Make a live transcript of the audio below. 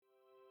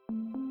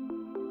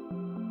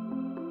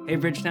Hey,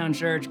 Bridgetown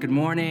Church, good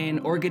morning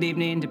or good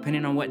evening,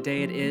 depending on what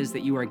day it is that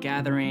you are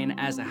gathering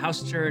as a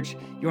house church.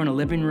 You're in a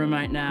living room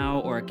right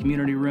now, or a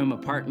community room,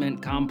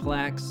 apartment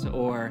complex,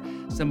 or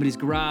somebody's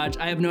garage.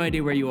 I have no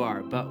idea where you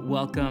are, but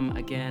welcome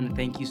again.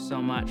 Thank you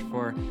so much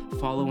for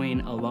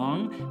following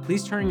along.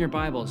 Please turn in your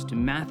Bibles to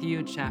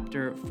Matthew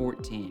chapter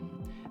 14.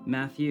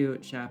 Matthew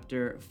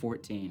chapter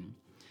 14.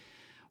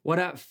 What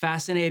a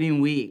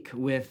fascinating week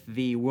with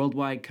the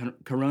worldwide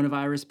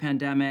coronavirus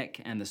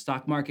pandemic and the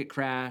stock market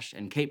crash,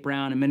 and Kate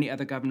Brown and many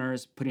other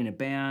governors putting a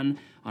ban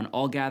on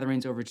all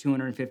gatherings over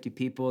 250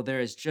 people. There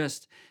is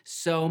just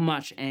so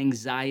much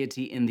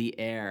anxiety in the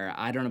air.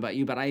 I don't know about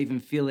you, but I even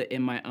feel it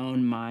in my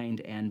own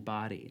mind and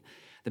body.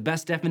 The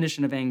best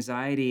definition of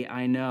anxiety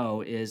I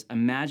know is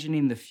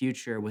imagining the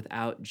future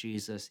without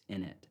Jesus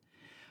in it.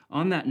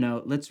 On that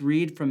note, let's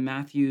read from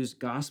Matthew's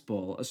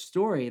gospel, a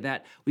story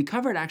that we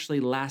covered actually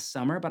last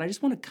summer, but I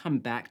just want to come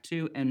back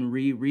to and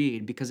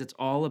reread because it's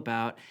all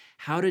about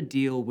how to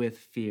deal with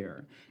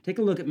fear. Take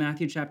a look at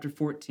Matthew chapter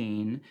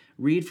 14,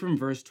 read from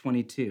verse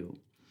 22.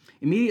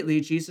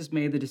 Immediately, Jesus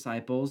made the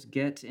disciples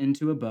get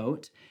into a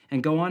boat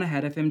and go on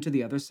ahead of him to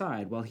the other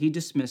side while he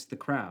dismissed the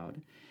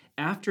crowd.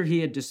 After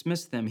he had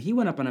dismissed them, he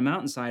went up on a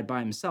mountainside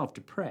by himself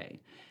to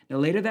pray. Now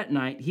later that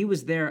night, he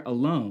was there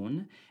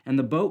alone, and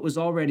the boat was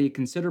already a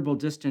considerable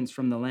distance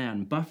from the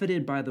land,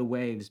 buffeted by the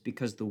waves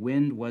because the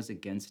wind was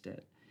against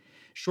it.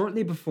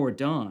 Shortly before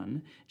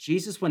dawn,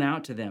 Jesus went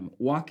out to them,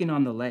 walking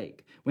on the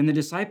lake. When the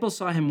disciples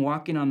saw him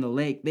walking on the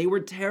lake, they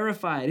were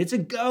terrified. "It's a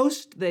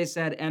ghost," they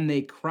said, and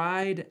they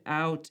cried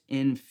out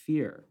in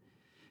fear.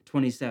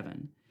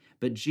 27.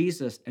 But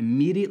Jesus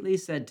immediately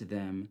said to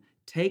them,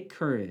 "Take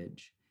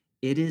courage.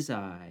 It is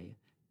I.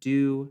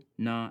 Do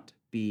not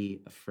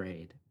be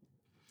afraid."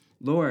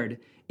 "Lord,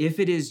 if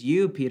it is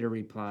you," Peter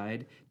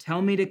replied,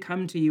 "tell me to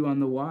come to you on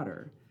the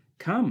water."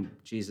 "Come,"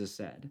 Jesus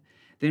said.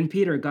 Then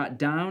Peter got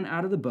down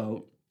out of the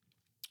boat,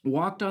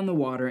 walked on the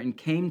water, and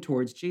came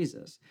towards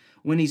Jesus.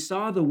 When he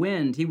saw the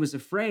wind, he was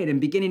afraid, and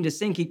beginning to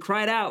sink, he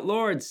cried out,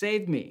 "Lord,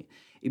 save me."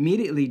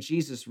 Immediately,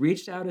 Jesus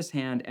reached out his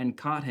hand and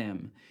caught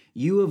him.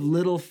 "You of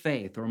little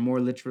faith," or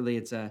more literally,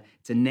 it's a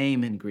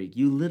name in Greek.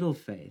 "You little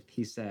faith,"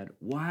 he said.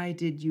 "Why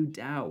did you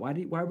doubt?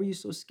 Why were you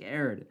so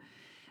scared?"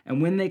 And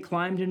when they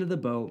climbed into the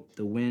boat,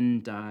 the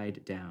wind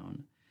died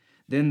down.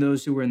 Then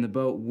those who were in the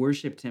boat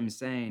worshiped him,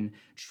 saying,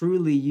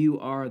 "Truly you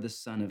are the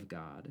Son of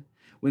God."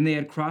 When they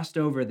had crossed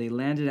over, they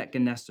landed at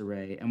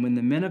Gennesaret, and when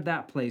the men of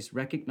that place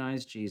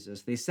recognized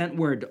Jesus, they sent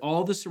word to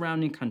all the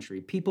surrounding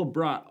country. People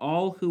brought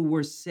all who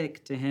were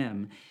sick to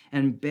him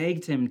and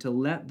begged him to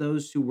let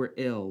those who were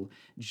ill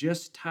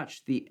just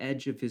touch the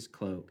edge of his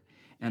cloak,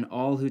 and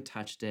all who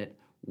touched it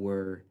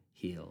were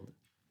healed.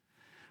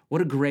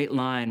 What a great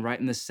line right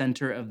in the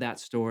center of that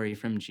story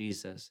from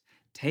Jesus.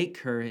 Take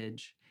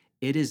courage.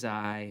 It is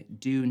I.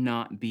 Do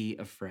not be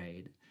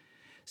afraid.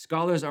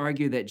 Scholars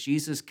argue that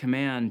Jesus'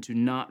 command to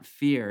not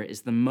fear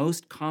is the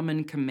most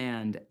common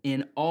command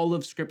in all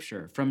of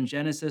Scripture, from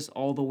Genesis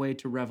all the way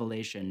to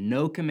Revelation.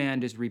 No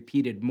command is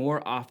repeated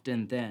more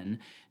often than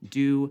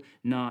do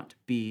not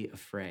be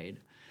afraid.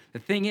 The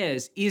thing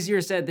is,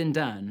 easier said than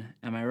done,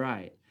 am I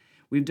right?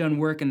 We've done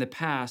work in the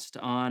past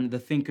on the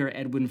thinker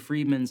Edwin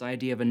Friedman's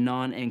idea of a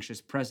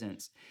non-anxious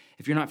presence.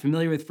 If you're not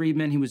familiar with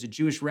Friedman, he was a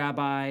Jewish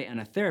rabbi and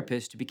a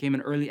therapist who became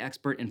an early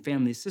expert in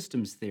family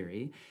systems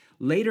theory.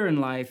 Later in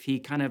life, he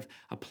kind of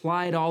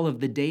applied all of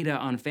the data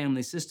on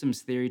family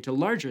systems theory to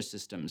larger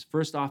systems,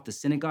 first off the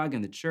synagogue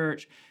and the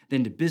church,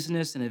 then to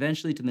business, and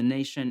eventually to the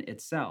nation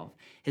itself.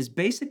 His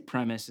basic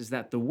premise is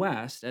that the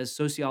West, as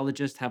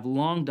sociologists have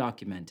long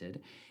documented,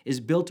 is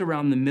built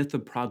around the myth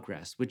of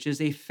progress, which is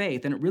a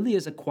faith, and it really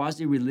is a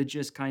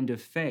quasi-religious kind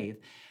of faith,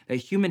 that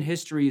human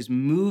history is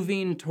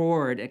moving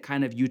toward a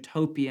kind of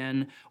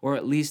utopian or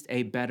at least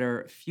a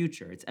better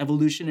future. It's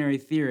evolutionary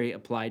theory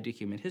applied to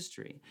human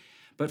history.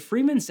 But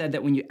Freeman said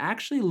that when you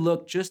actually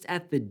look just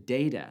at the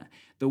data,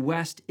 the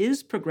West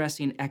is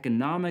progressing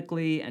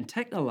economically and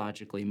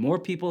technologically. More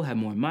people have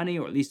more money,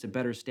 or at least a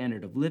better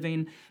standard of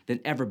living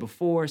than ever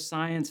before.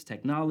 Science,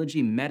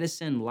 technology,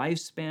 medicine,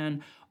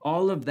 lifespan,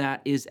 all of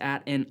that is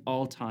at an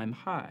all-time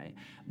high.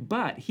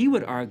 But he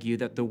would argue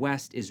that the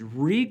West is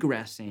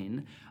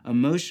regressing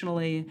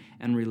emotionally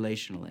and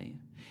relationally.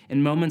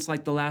 In moments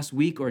like the last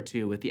week or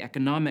two with the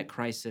economic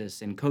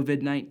crisis and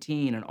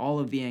COVID-19 and all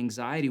of the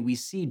anxiety, we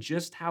see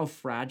just how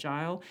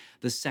fragile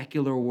the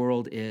secular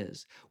world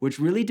is, which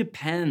really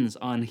depends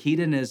on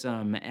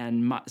hedonism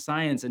and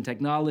science and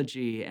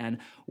technology and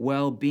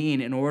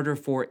well-being in order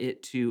for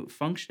it to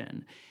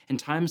function. In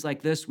times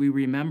like this, we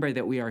remember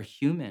that we are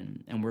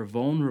human and we're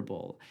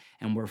vulnerable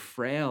and we're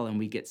frail and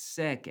we get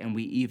sick and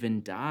we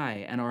even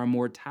die, and our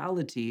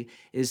mortality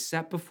is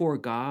set before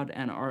God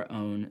and our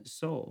own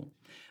soul.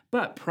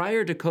 But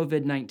prior to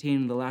COVID-19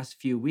 in the last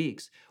few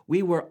weeks,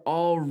 we were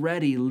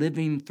already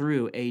living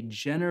through a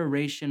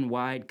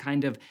generation-wide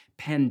kind of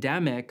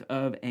pandemic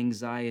of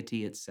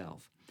anxiety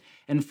itself.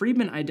 And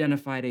Friedman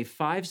identified a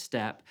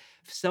 5-step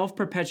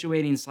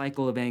self-perpetuating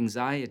cycle of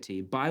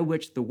anxiety by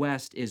which the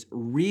West is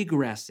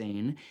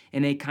regressing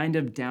in a kind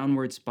of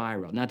downward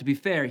spiral. Now, to be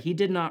fair, he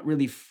did not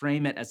really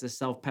frame it as a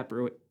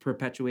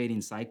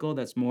self-perpetuating cycle.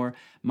 That's more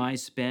my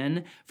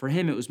spin. For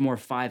him, it was more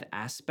 5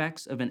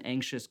 aspects of an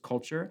anxious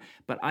culture,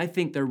 but I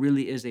think there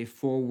really is a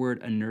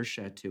forward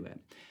inertia to it.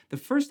 The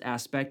first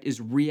aspect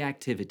is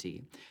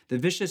reactivity. The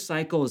vicious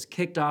cycle is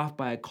kicked off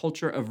by a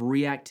culture of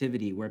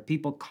reactivity where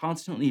people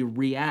constantly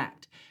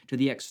react to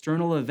the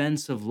external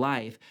events of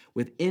life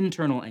with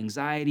internal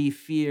anxiety,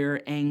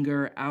 fear,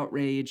 anger,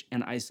 outrage,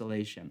 and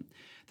isolation.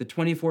 The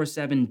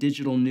 24/7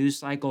 digital news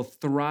cycle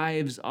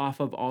thrives off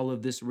of all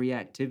of this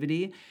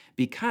reactivity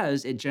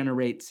because it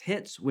generates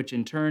hits, which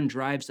in turn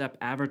drives up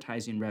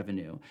advertising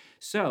revenue.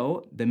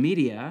 So the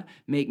media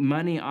make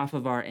money off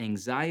of our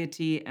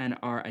anxiety and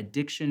our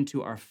addiction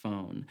to our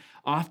phone.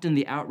 Often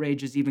the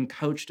outrage is even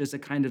couched as a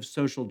kind of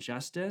social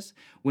justice,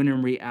 when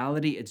in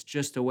reality it's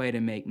just a way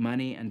to make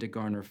money and to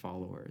garner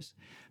followers.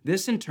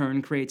 This in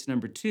turn creates,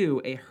 number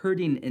 2, a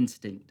herding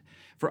instinct.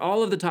 For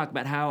all of the talk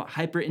about how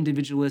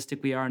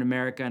hyper-individualistic we are in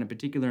America, and in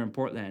particular in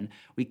Portland,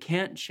 we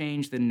can't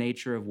change the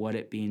nature of what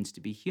it means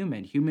to be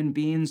human. Human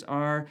beings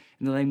are,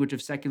 in the language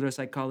of secular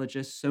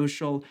psychologists,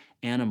 social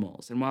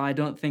animals. And while I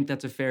don't think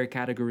that's a fair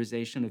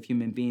categorization of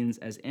human beings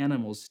as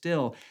animals,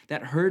 still,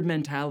 that herd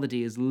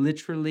mentality is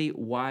literally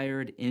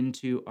wired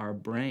into our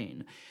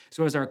brain.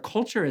 So as our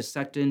culture is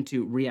sucked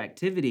into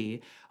reactivity,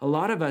 a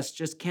lot of us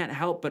just can't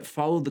help but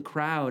follow the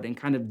crowd and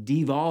kind of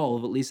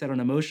devolve, at least at an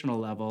emotional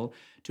level,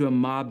 to a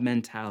mob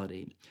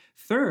mentality.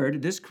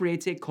 Third, this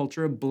creates a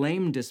culture of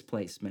blame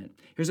displacement.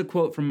 Here's a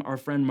quote from our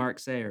friend Mark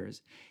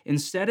Sayers.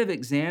 Instead of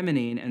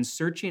examining and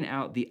searching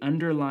out the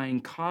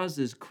underlying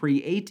causes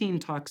creating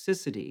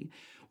toxicity,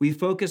 we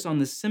focus on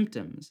the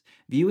symptoms,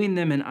 viewing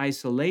them in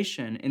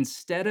isolation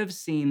instead of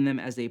seeing them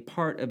as a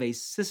part of a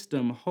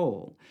system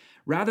whole.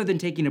 Rather than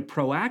taking a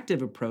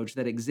proactive approach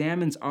that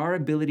examines our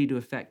ability to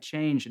affect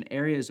change in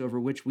areas over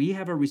which we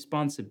have a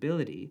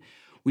responsibility,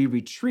 we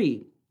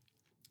retreat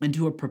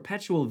into a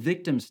perpetual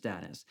victim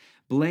status,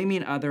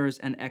 blaming others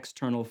and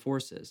external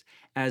forces.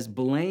 As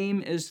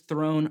blame is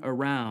thrown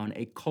around,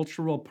 a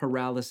cultural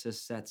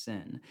paralysis sets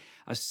in.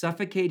 A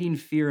suffocating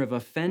fear of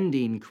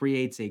offending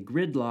creates a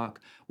gridlock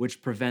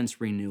which prevents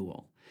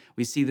renewal.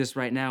 We see this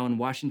right now in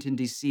Washington,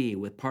 D.C.,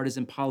 with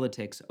partisan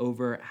politics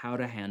over how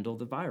to handle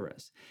the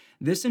virus.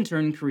 This in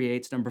turn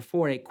creates, number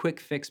 4, a quick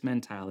fix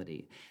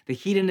mentality. The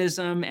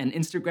hedonism and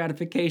instant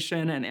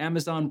gratification and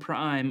Amazon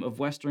Prime of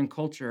Western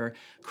culture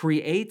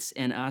creates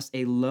in us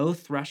a low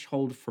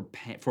threshold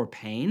for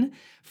pain,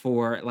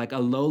 for like a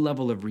low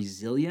level of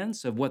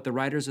resilience, of what the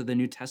writers of the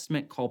New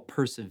Testament call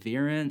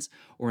perseverance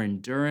or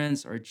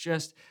endurance, or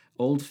just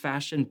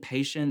old-fashioned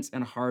patience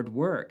and hard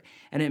work.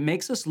 And it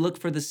makes us look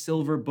for the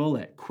silver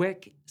bullet,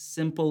 quick,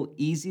 simple,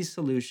 easy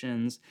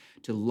solutions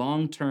to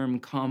long-term,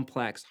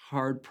 complex,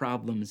 hard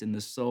problems in the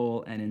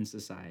soul and in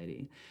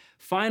society.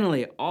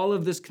 Finally, all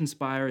of this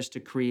conspires to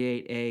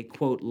create a,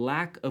 quote,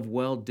 lack of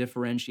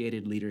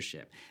well-differentiated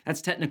leadership.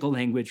 That's technical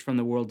language from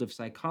the world of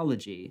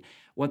psychology.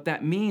 What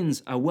that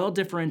means, a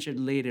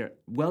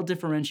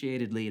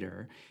well-differentiated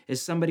leader is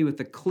somebody with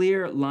a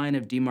clear line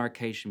of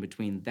demarcation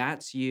between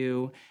that's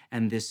you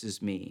and this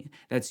is me.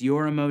 That's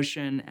your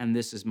emotion and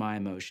this is my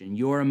emotion.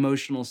 Your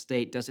emotional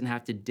state doesn't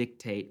have to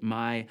dictate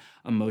my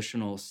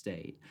emotional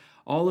state.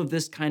 All of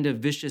this kind of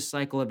vicious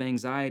cycle of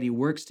anxiety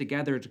works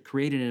together to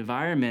create an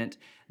environment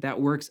that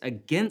works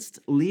against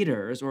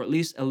leaders, or at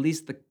least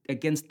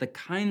against the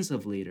kinds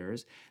of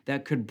leaders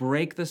that could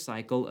break the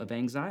cycle of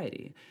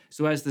anxiety.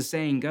 So as the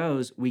saying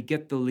goes, we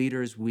get the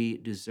leaders we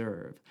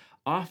deserve.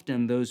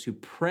 Often those who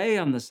prey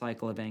on the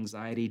cycle of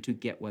anxiety to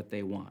get what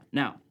they want.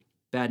 Now,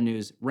 bad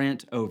news,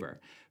 rant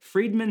over.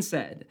 Friedman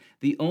said,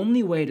 the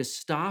only way to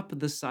stop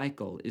the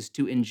cycle is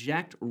to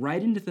inject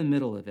right into the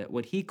middle of it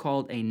what he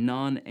called a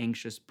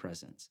non-anxious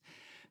presence,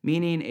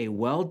 meaning a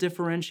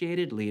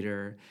well-differentiated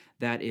leader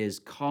that is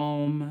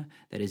calm,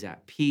 that is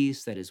at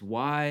peace, that is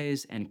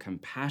wise and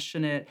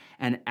compassionate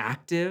and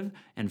active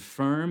and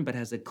firm, but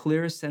has a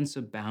clear sense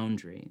of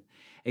boundary.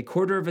 A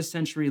quarter of a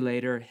century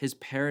later, his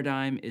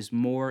paradigm is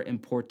more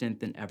important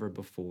than ever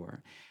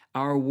before.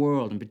 Our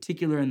world, in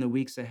particular in the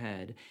weeks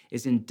ahead,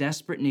 is in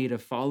desperate need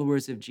of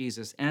followers of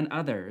Jesus and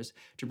others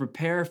to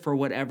prepare for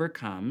whatever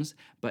comes,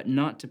 but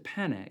not to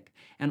panic,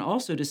 and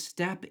also to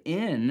step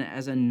in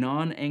as a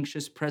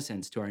non-anxious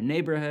presence to our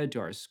neighborhood, to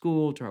our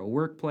school, to our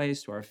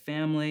workplace, to our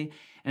family,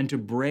 and to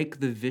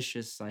break the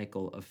vicious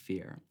cycle of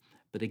fear.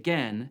 But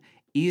again,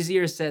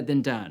 easier said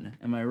than done,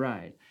 am I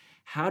right?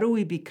 How do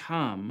we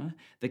become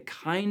the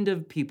kind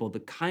of people, the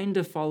kind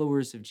of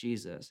followers of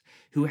Jesus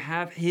who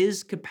have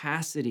his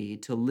capacity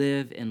to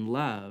live in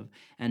love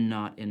and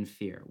not in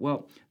fear?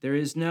 Well, there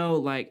is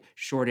no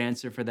short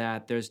answer for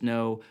that. There's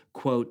no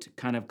quote,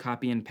 kind of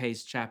copy and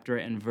paste chapter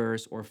and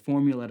verse or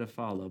formula to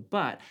follow.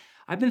 But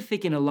I've been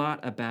thinking a lot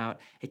about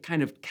a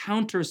kind of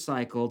counter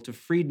cycle to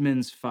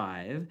Friedman's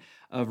five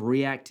of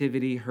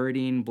reactivity,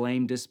 hurting,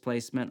 blame,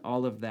 displacement,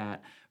 all of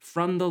that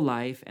from the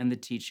life and the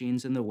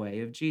teachings and the way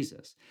of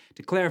Jesus.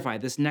 To clarify,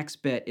 this next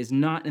bit is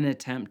not an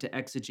attempt to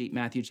exegete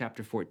Matthew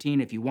chapter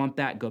 14. If you want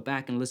that, go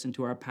back and listen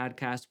to our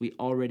podcast. We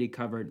already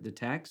covered the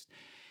text.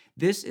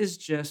 This is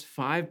just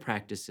five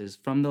practices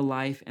from the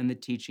life and the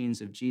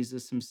teachings of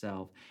Jesus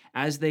himself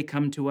as they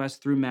come to us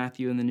through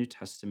Matthew and the New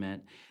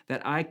Testament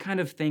that I kind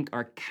of think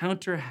are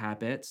counter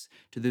habits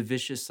to the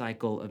vicious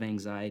cycle of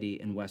anxiety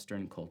in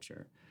Western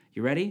culture.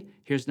 You ready?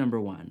 Here's number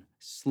one,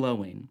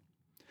 slowing,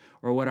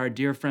 or what our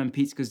dear friend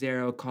Pete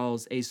Scazzero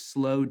calls a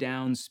slow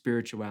down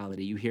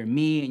spirituality. You hear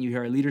me and you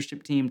hear our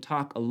leadership team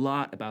talk a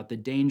lot about the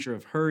danger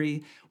of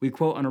hurry. We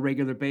quote on a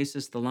regular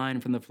basis the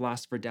line from the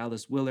philosopher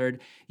Dallas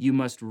Willard, you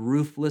must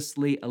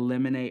ruthlessly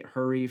eliminate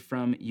hurry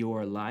from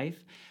your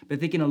life. Been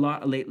thinking a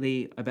lot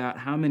lately about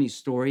how many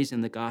stories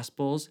in the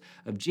Gospels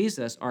of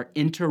Jesus are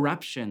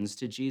interruptions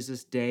to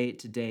Jesus'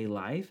 day-to-day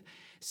life.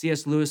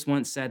 C.S. Lewis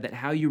once said that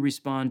how you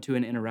respond to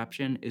an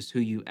interruption is who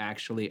you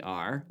actually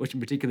are, which in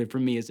particular for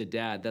me as a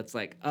dad, that's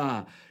like,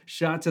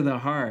 shot to the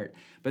heart.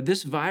 But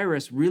this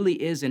virus really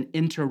is an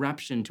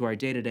interruption to our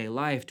day-to-day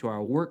life, to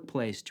our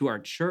workplace, to our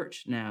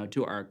church now,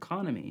 to our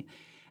economy.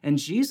 And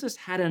Jesus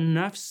had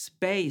enough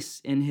space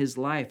in his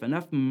life,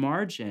 enough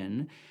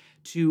margin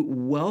to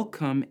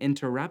welcome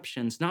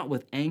interruptions, not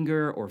with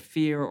anger or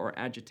fear or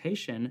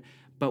agitation,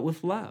 but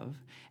with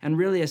love. And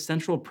really a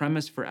central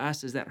premise for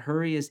us is that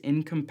hurry is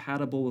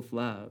incompatible with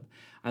love.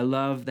 I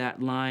love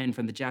that line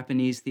from the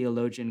Japanese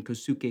theologian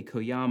Kosuke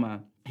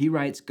Koyama. He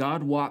writes,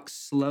 God walks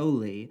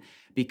slowly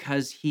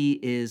because he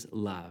is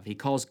love. He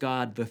calls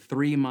God the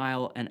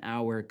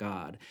 3-mile-an-hour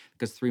God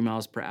because 3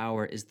 miles per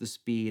hour is the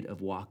speed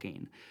of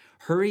walking.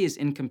 Hurry is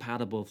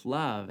incompatible with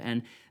love.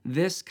 And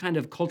this kind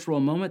of cultural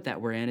moment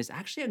that we're in is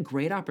actually a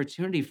great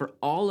opportunity for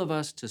all of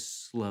us to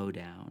slow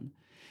down.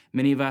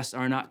 Many of us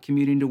are not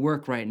commuting to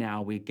work right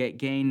now. We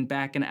gain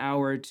back an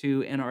hour or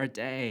two in our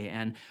day,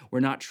 and we're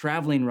not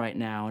traveling right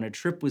now, and a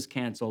trip was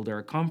canceled or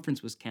a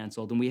conference was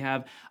canceled, and we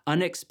have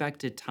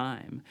unexpected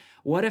time.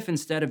 What if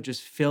instead of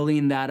just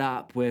filling that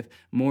up with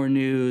more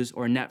news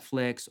or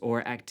Netflix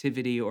or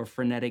activity or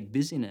frenetic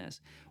busyness,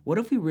 what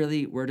if we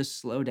really were to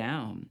slow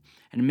down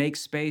and make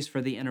space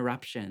for the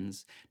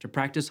interruptions, to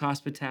practice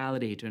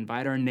hospitality, to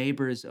invite our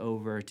neighbors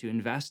over, to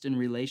invest in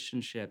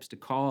relationships, to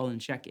call and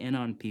check in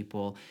on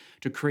people,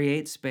 to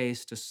create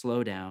space to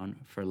slow down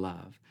for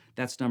love?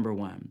 That's number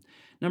one.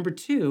 Number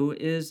two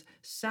is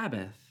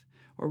Sabbath,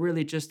 or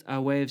really just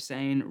a way of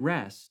saying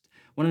rest.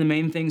 One of the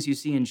main things you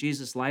see in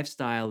Jesus'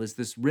 lifestyle is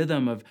this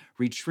rhythm of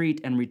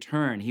retreat and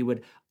return. He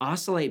would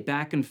oscillate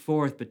back and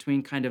forth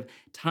between kind of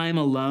time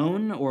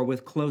alone or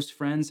with close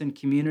friends and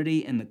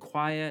community in the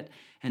quiet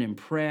and in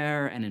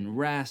prayer and in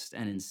rest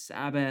and in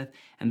Sabbath.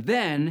 And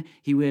then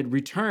he would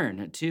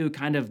return to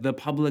kind of the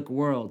public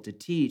world to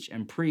teach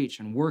and preach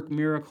and work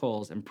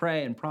miracles and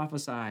pray and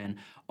prophesy and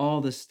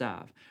all this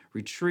stuff.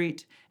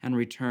 Retreat and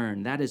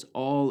return. That is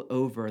all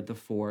over the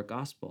four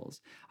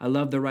Gospels. I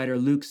love the writer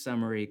Luke's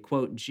summary,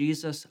 quote,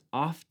 Jesus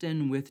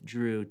often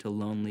withdrew to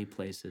lonely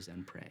places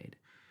and prayed.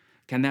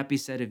 Can that be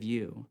said of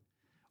you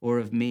or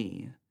of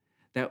me?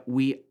 That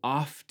we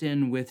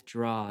often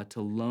withdraw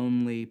to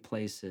lonely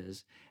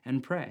places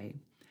and pray.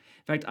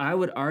 In fact, I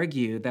would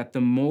argue that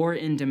the more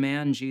in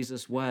demand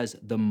Jesus was,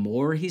 the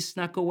more he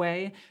snuck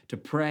away to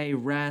pray,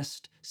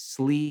 rest,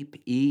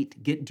 sleep,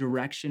 eat, get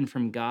direction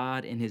from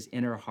God in his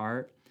inner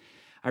heart.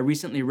 I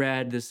recently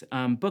read this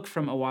book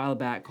from a while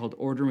back called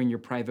Ordering Your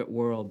Private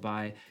World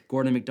by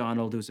Gordon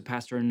MacDonald, who's a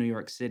pastor in New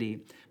York City.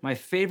 My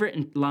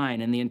favorite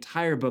line in the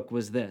entire book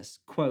was this,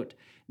 quote,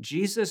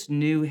 Jesus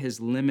knew his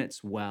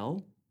limits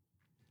well.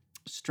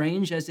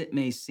 Strange as it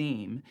may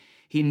seem,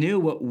 he knew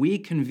what we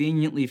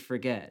conveniently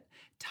forget.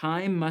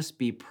 Time must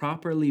be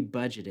properly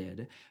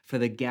budgeted for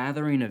the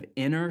gathering of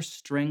inner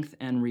strength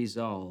and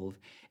resolve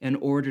in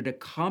order to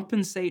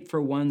compensate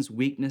for one's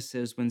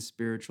weaknesses when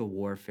spiritual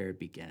warfare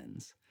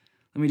begins.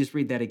 Let me just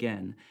read that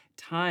again.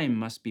 Time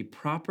must be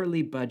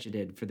properly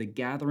budgeted for the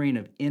gathering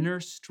of inner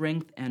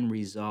strength and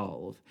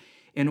resolve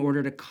in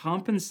order to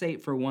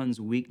compensate for one's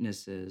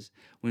weaknesses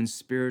when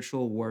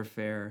spiritual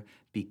warfare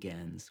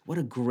begins. What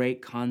a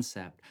great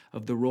concept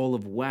of the role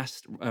of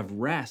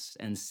rest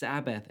and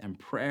Sabbath and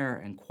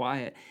prayer and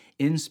quiet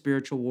in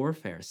spiritual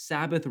warfare.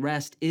 Sabbath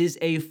rest is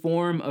a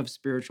form of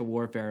spiritual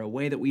warfare, a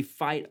way that we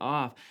fight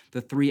off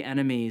the three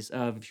enemies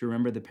of, if you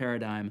remember the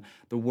paradigm,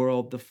 the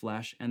world, the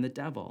flesh, and the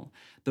devil.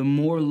 The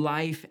more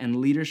life and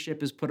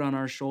leadership is put on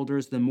our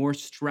shoulders, the more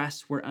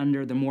stress we're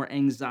under, the more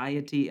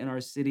anxiety in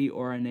our city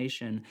or our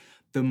nation,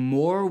 the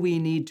more we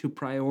need to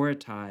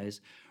prioritize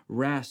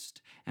rest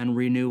and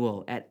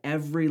renewal at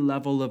every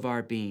level of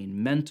our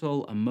being,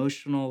 mental,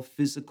 emotional,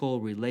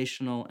 physical,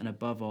 relational, and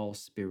above all,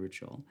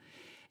 spiritual.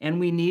 And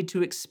we need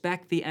to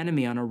expect the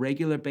enemy on a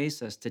regular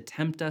basis to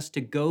tempt us to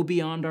go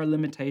beyond our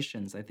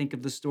limitations. I think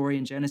of the story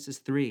in Genesis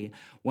 3.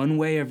 One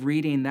way of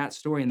reading that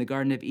story in the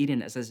Garden of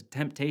Eden is as a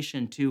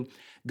temptation to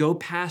go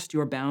past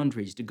your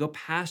boundaries, to go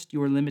past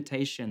your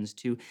limitations,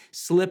 to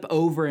slip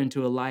over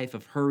into a life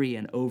of hurry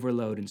and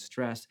overload and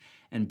stress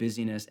and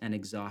busyness and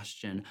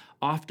exhaustion.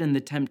 Often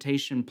the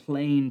temptation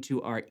playing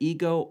to our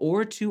ego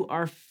or to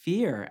our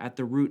fear at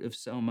the root of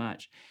so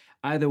much.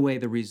 Either way,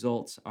 the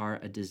results are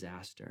a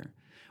disaster.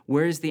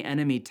 Where is the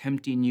enemy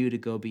tempting you to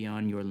go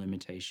beyond your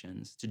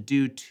limitations, to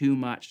do too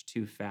much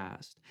too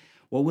fast?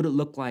 What would it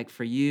look like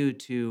for you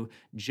to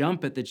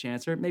jump at the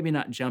chance, or maybe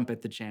not jump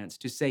at the chance,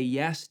 to say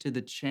yes to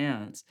the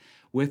chance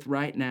with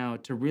right now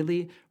to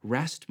really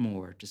rest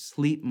more, to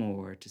sleep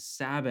more, to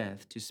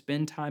Sabbath, to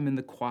spend time in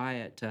the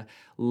quiet, to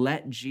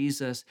let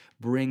Jesus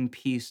bring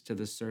peace to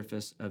the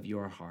surface of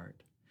your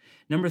heart?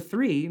 Number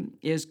 3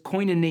 is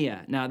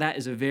koinonia. Now, that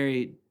is a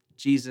very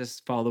Jesus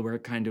follower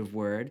kind of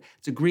word.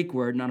 It's a Greek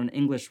word, not an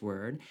English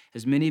word.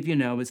 As many of you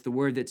know, it's the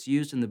word that's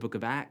used in the book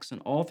of Acts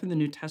and all through the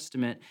New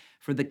Testament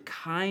for the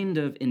kind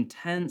of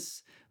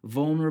intense,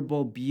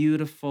 vulnerable,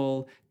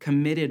 beautiful,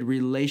 committed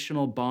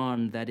relational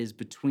bond that is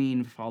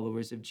between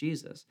followers of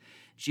Jesus.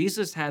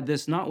 Jesus had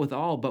this not with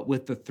all, but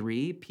with the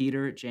 3,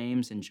 Peter,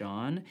 James, and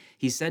John.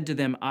 He said to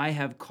them, I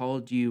have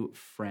called you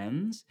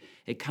friends.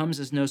 It comes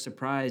as no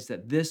surprise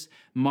that this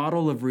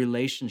model of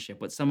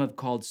relationship, what some have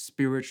called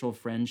spiritual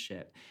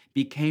friendship,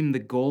 became the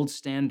gold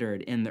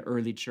standard in the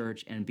early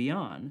church and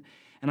beyond.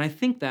 And I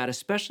think that,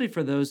 especially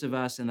for those of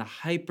us in the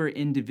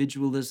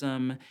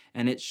hyper-individualism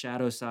and its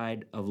shadow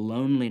side of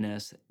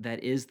loneliness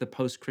that is the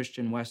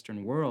post-Christian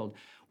Western world,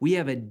 we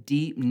have a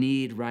deep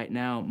need right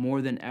now,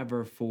 more than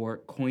ever, for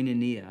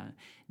koinonia,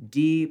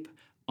 deep,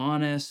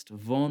 honest,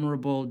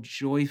 vulnerable,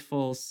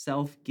 joyful,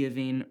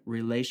 self-giving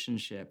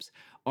relationships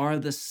are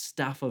the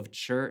stuff of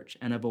church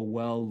and of a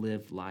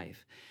well-lived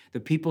life. The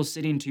people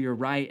sitting to your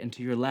right and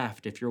to your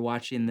left, if you're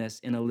watching this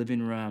in a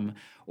living room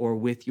or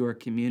with your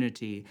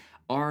community,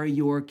 are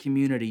your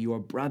community, your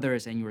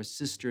brothers and your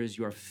sisters,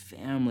 your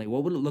family.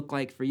 What would it look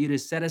like for you to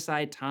set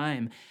aside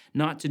time,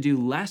 not to do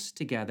less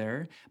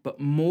together, but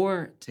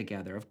more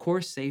together? Of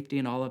course, safety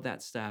and all of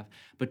that stuff,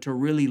 but to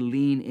really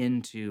lean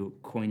into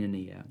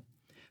koinonia.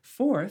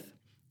 4th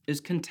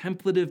is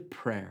contemplative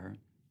prayer.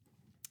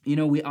 You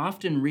know, we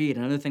often read,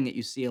 another thing that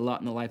you see a lot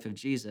in the life of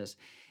Jesus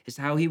is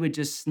how he would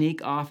just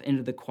sneak off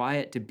into the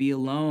quiet to be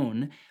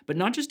alone, but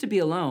not just to be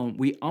alone.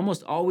 We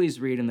almost always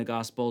read in the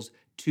Gospels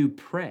to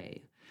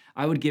pray.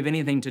 I would give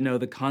anything to know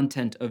the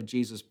content of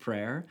Jesus'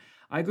 prayer.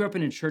 I grew up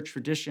in a church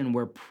tradition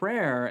where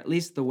prayer, at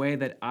least the way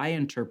that I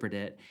interpret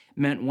it,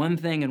 meant one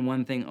thing and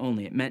one thing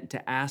only. It meant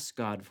to ask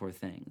God for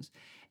things.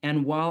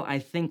 And while I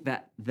think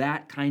that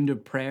that kind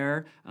of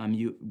prayer,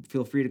 you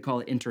feel free to call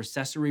it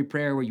intercessory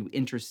prayer, where you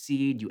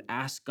intercede, you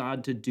ask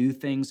God to do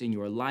things in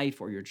your life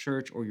or your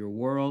church or your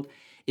world,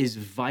 is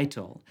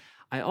vital.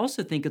 I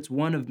also think it's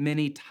one of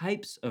many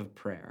types of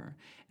prayer.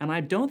 And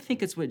I don't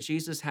think it's what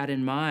Jesus had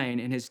in mind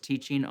in his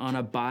teaching on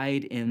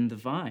abide in the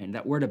vine.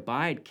 That word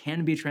abide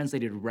can be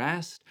translated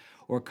rest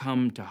or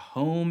come to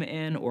home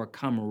in or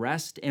come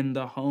rest in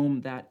the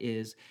home that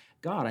is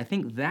God. I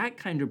think that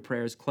kind of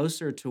prayer is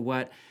closer to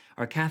what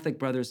our Catholic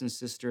brothers and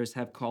sisters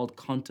have called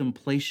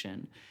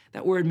contemplation.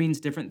 That word means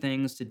different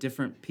things to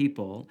different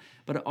people,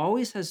 but it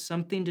always has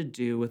something to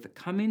do with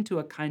coming to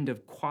a kind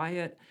of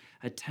quiet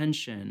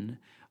attention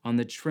on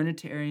the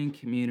Trinitarian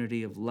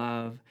community of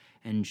love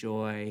and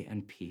joy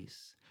and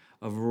peace,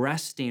 of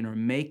resting or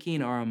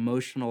making our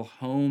emotional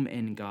home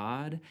in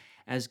God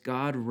as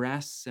God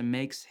rests and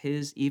makes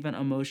his even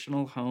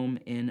emotional home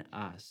in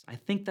us. I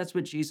think that's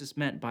what Jesus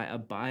meant by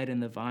abide in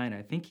the vine.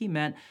 I think he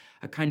meant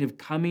a kind of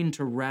coming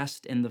to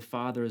rest in the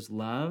Father's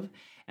love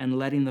and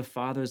letting the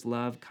Father's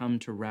love come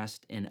to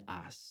rest in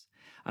us.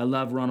 I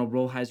love Ronald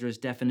Rolheiser's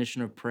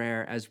definition of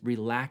prayer as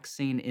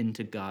relaxing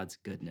into God's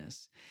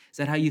goodness. Is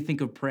that how you think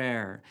of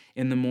prayer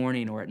in the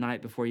morning or at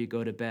night before you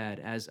go to bed?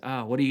 As,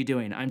 what are you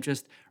doing? I'm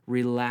just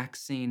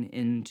relaxing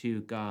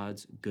into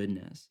God's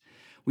goodness.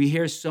 We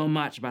hear so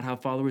much about how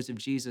followers of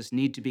Jesus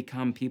need to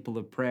become people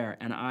of prayer,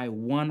 and I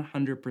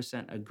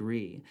 100%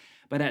 agree.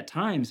 But at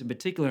times, in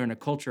particular in a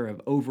culture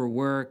of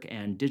overwork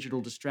and digital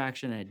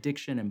distraction and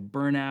addiction and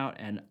burnout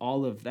and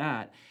all of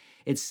that,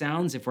 it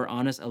sounds, if we're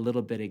honest, a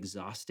little bit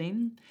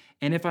exhausting.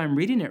 And if I'm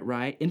reading it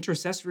right,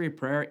 intercessory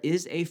prayer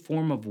is a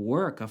form of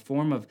work, a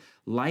form of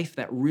life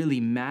that really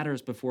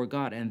matters before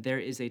God, and there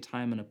is a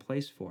time and a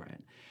place for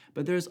it.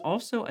 But there's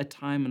also a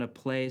time and a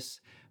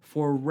place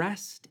for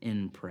rest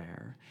in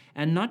prayer.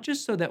 And not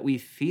just so that we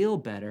feel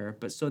better,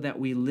 but so that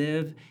we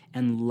live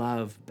and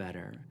love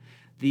better.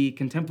 The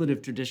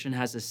contemplative tradition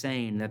has a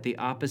saying that the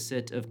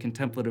opposite of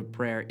contemplative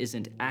prayer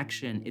isn't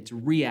action, it's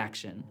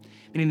reaction.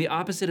 Meaning the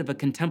opposite of a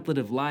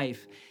contemplative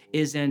life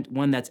isn't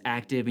one that's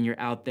active and you're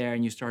out there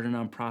and you start a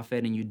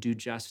nonprofit and you do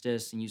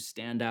justice and you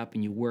stand up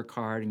and you work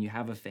hard and you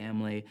have a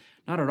family.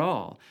 Not at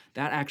all.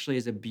 That actually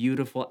is a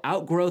beautiful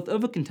outgrowth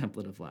of a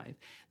contemplative life.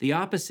 The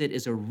opposite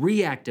is a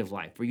reactive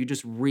life where you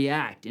just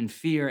react in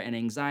fear and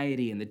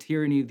anxiety and the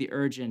tyranny of the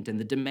urgent and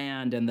the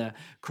demand and the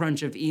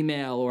crunch of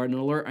email or an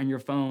alert on your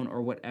phone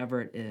or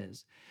whatever it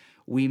is.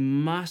 We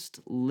must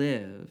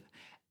live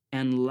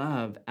and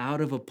love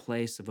out of a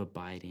place of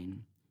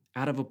abiding,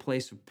 out of a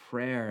place of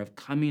prayer, of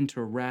coming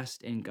to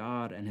rest in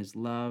God and his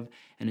love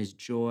and his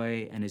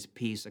joy and his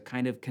peace, a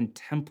kind of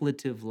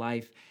contemplative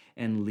life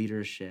and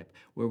leadership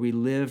where we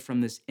live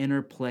from this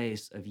inner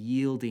place of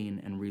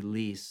yielding and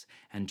release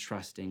and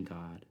trusting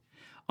God.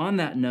 On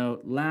that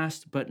note,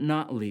 last but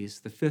not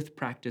least, the fifth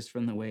practice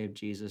from the way of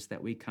Jesus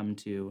that we come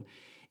to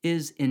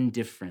is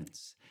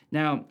indifference.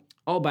 Now,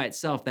 all by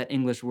itself, that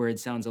English word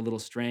sounds a little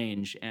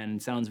strange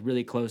and sounds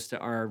really close to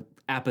our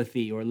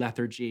apathy or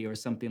lethargy or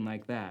something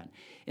like that.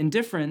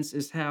 Indifference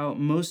is how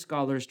most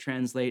scholars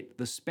translate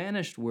the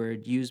Spanish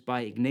word used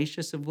by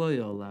Ignatius of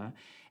Loyola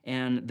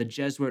and the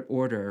Jesuit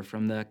order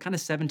from the kind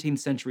of 17th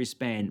century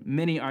Spain.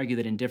 Many argue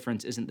that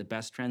indifference isn't the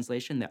best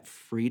translation, that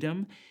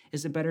freedom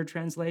is a better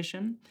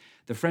translation.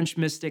 The French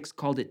mystics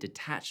called it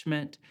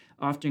detachment.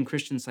 Often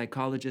Christian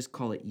psychologists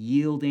call it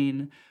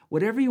yielding.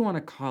 Whatever you want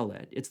to call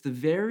it, it's the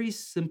very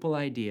simple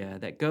idea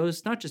that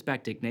goes not just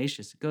back to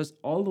Ignatius, it goes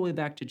all the way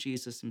back to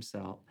Jesus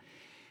himself,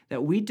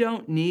 that we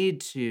don't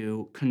need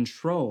to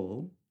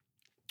control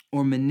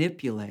or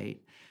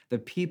manipulate the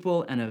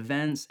people and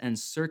events and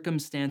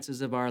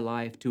circumstances of our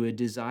life to a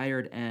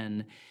desired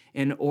end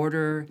in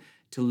order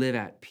to live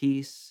at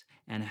peace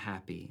and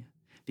happy.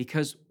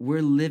 Because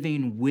we're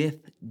living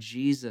with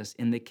Jesus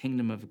in the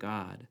kingdom of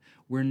God.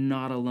 We're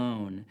not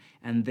alone,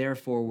 and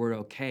therefore we're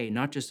okay.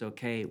 Not just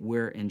okay,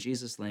 we're, in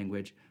Jesus'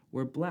 language,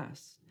 we're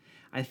blessed.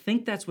 I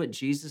think that's what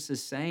Jesus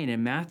is saying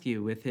in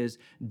Matthew with his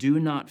do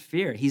not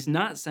fear. He's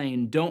not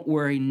saying, don't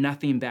worry,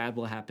 nothing bad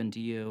will happen to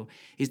you.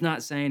 He's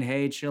not saying,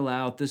 hey, chill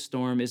out, the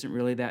storm isn't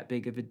really that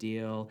big of a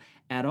deal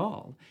at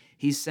all.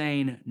 He's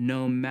saying,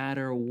 no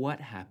matter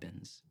what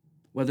happens,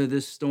 whether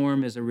this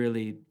storm is a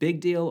really big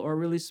deal or a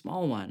really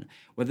small one,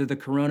 whether the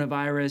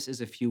coronavirus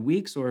is a few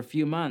weeks or a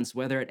few months,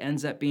 whether it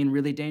ends up being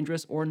really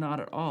dangerous or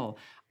not at all,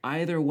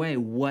 either way,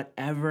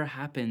 whatever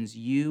happens,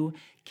 you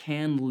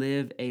can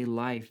live a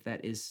life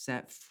that is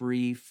set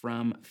free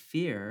from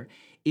fear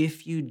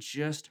if you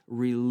just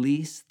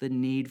release the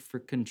need for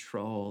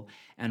control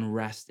and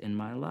rest in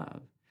my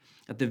love.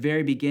 At the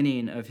very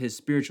beginning of his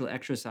spiritual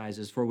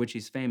exercises for which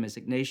he's famous,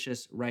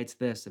 Ignatius writes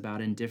this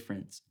about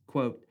indifference,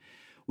 quote,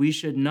 "We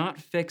should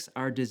not fix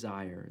our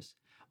desires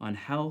on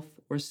health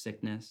or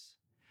sickness,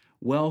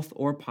 wealth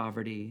or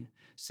poverty,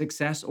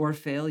 success or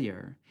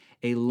failure,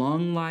 a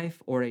long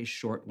life or a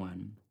short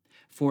one.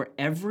 For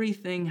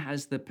everything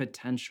has the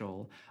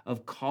potential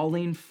of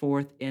calling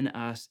forth in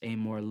us a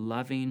more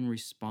loving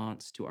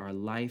response to our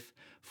life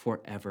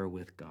forever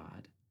with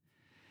God."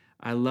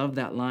 I love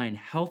that line,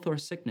 health or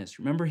sickness.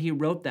 Remember, he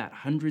wrote that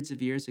hundreds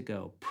of years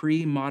ago,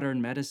 pre-modern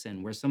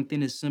medicine, where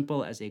something as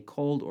simple as a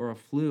cold or a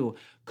flu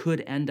could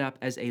end up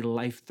as a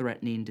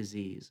life-threatening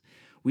disease.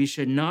 We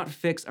should not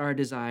fix our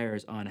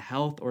desires on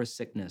health or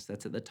sickness.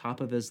 That's at the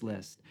top of his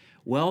list.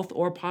 Wealth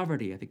or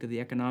poverty. I think of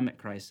the economic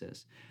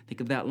crisis.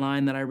 Think of that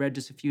line that I read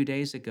just a few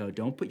days ago.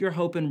 Don't put your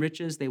hope in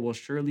riches. They will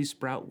surely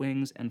sprout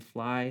wings and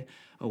fly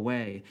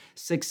away.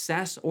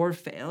 Success or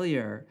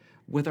failure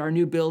with our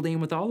new building,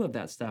 with all of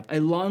that stuff.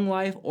 A long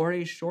life or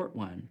a short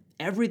one.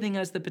 Everything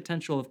has the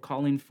potential of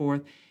calling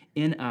forth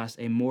in us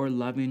a more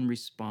loving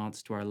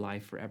response to our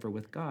life forever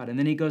with God. And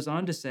then he goes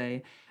on to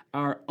say,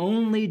 our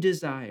only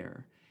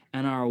desire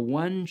and our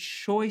one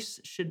choice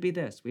should be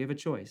this. We have a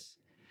choice.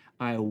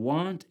 I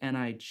want and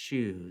I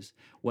choose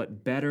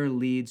what better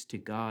leads to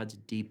God's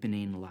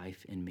deepening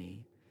life in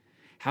me.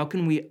 How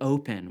can we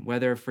open,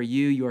 whether for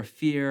you, your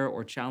fear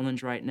or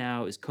challenge right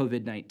now is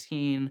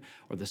COVID-19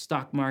 or the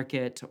stock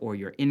market or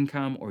your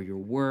income or your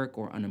work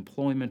or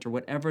unemployment or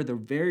whatever the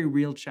very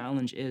real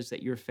challenge is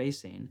that you're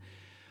facing,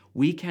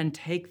 we can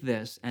take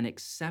this and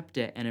accept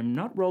it and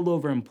not roll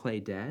over and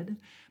play dead,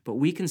 but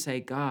we can say,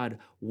 God,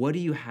 what do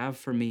you have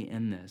for me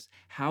in this?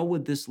 How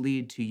would this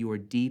lead to your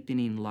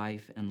deepening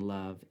life and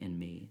love in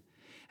me?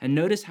 And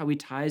notice how he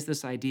ties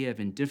this idea of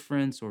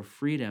indifference or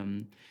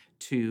freedom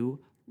to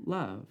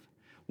love.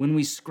 When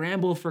we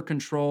scramble for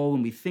control,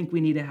 when we think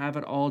we need to have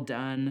it all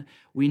done,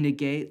 we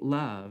negate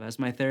love. As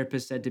my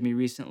therapist said to me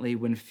recently,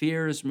 when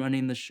fear is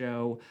running the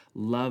show,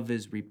 love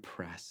is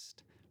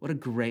repressed. What a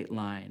great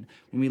line.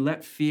 When we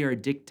let fear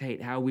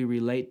dictate how we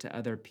relate to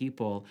other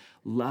people,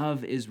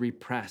 love is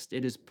repressed.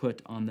 It is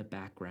put on the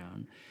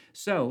background.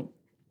 So,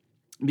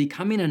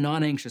 becoming a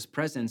non-anxious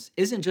presence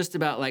isn't just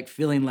about like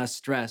feeling less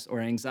stress or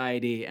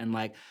anxiety and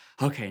like,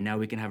 okay, now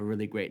we can have a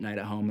really great night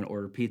at home and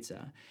order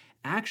pizza.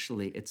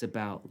 Actually, it's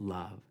about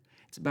love.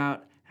 It's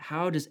about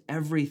how does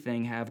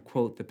everything have,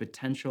 quote, the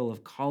potential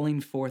of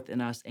calling forth in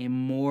us a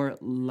more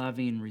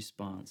loving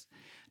response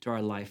to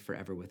our life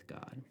forever with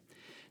God.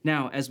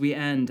 Now, as we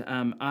end,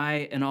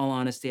 I, in all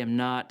honesty, am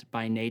not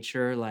by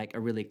nature like a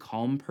really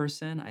calm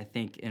person. I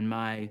think in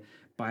my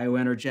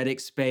bioenergetic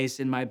space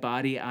in my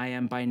body, I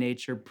am by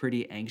nature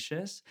pretty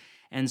anxious.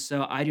 And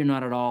so I do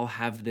not at all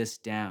have this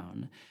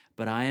down.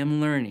 But I am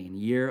learning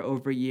year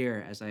over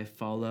year as I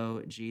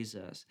follow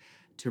Jesus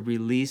to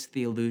release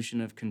the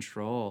illusion of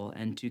control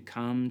and to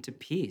come to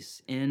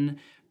peace in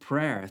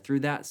prayer through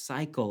that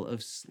cycle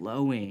of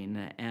slowing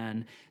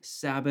and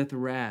Sabbath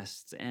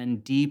rests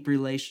and deep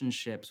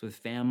relationships with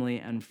family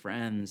and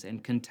friends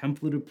and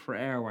contemplative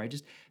prayer where I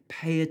just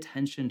pay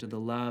attention to the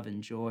love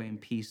and joy and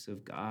peace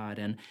of God,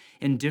 and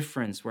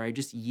indifference where I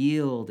just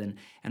yield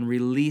and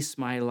release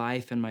my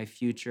life and my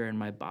future and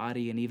my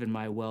body and even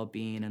my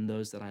well-being and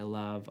those that I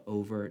love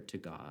over to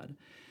God.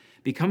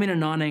 Becoming a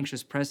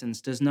non-anxious presence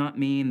does not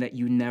mean that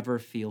you never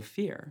feel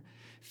fear.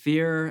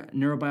 Fear,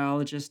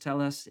 neurobiologists tell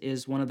us,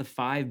 is one of the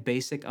 5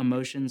 basic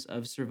emotions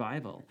of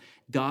survival.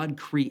 God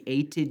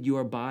created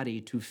your body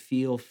to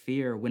feel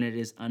fear when it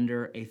is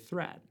under a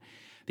threat.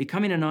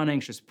 Becoming a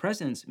non-anxious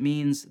presence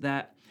means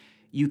that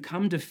you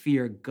come to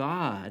fear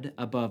God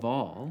above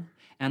all,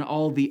 and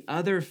all the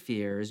other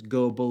fears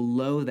go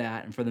below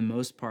that and for the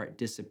most part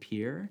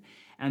disappear.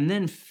 And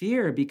then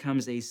fear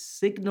becomes a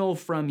signal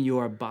from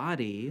your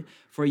body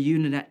for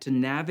you to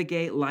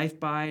navigate life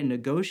by and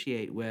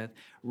negotiate with,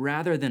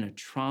 rather than a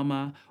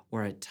trauma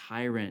or a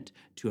tyrant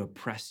to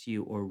oppress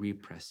you or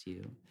repress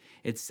you.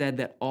 It's said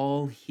that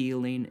all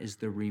healing is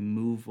the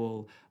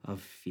removal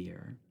of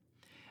fear.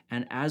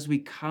 And as we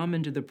come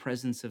into the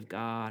presence of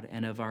God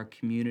and of our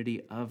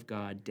community of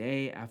God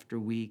day after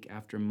week,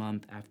 after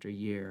month, after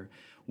year,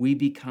 we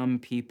become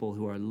people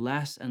who are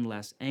less and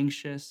less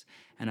anxious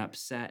and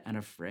upset and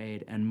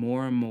afraid, and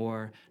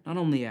more, not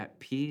only at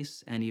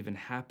peace and even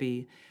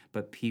happy,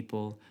 but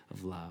people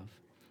of love.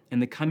 In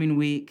the coming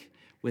week,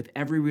 with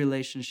every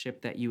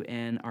relationship that you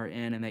are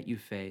in and that you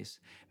face,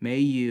 may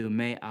you,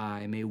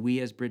 may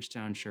we as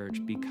Bridgetown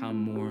Church become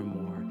more and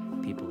more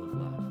people of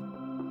love.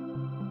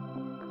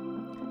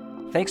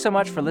 Thanks so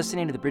much for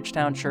listening to the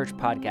Bridgetown Church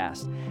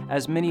podcast.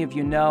 As many of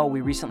you know,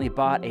 we recently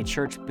bought a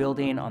church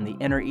building on the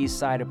inner east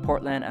side of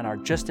Portland and are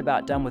just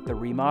about done with the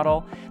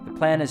remodel. The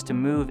plan is to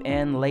move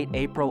in late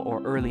April or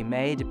early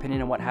May,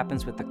 depending on what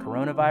happens with the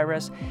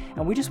coronavirus.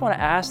 And we just want to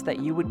ask that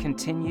you would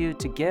continue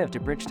to give to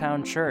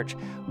Bridgetown Church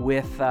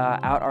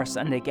without our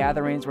Sunday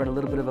gatherings. We're in a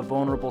little bit of a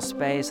vulnerable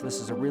space.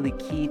 This is a really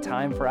key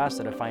time for us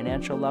at a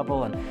financial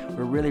level, and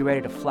we're really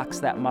ready to flex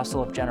that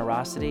muscle of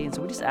generosity. And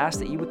so we just ask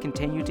that you would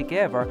continue to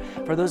give. Or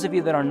for those of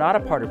you that are not a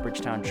part of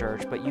Bridgetown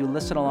Church, but you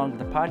listen along to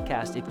the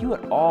podcast, if you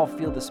at all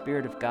feel the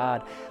Spirit of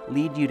God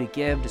lead you to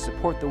give to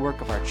support the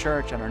work of our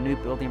church and our new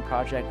building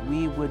project,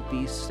 we would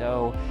be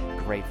so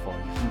grateful.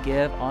 You can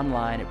give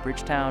online at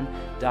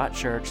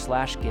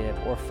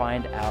bridgetown.church/give or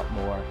find out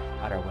more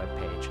at our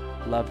webpage.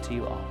 Love to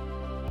you all.